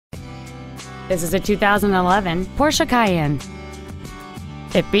This is a 2011 Porsche Cayenne.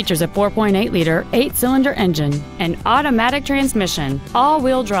 It features a 4.8-liter, 8-cylinder engine, an automatic transmission,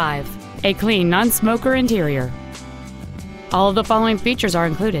 all-wheel drive, a clean non-smoker interior. All of the following features are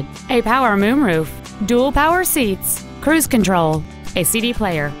included: a power moonroof, dual power seats, cruise control, a CD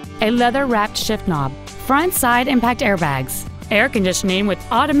player, a leather-wrapped shift knob, front side impact airbags, air conditioning with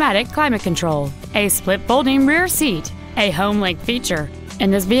automatic climate control, a split folding rear seat, a home link feature,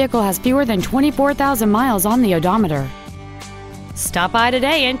 and this vehicle has fewer than 24,000 miles on the odometer. Stop by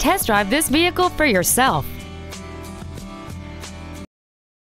today and test drive this vehicle for yourself.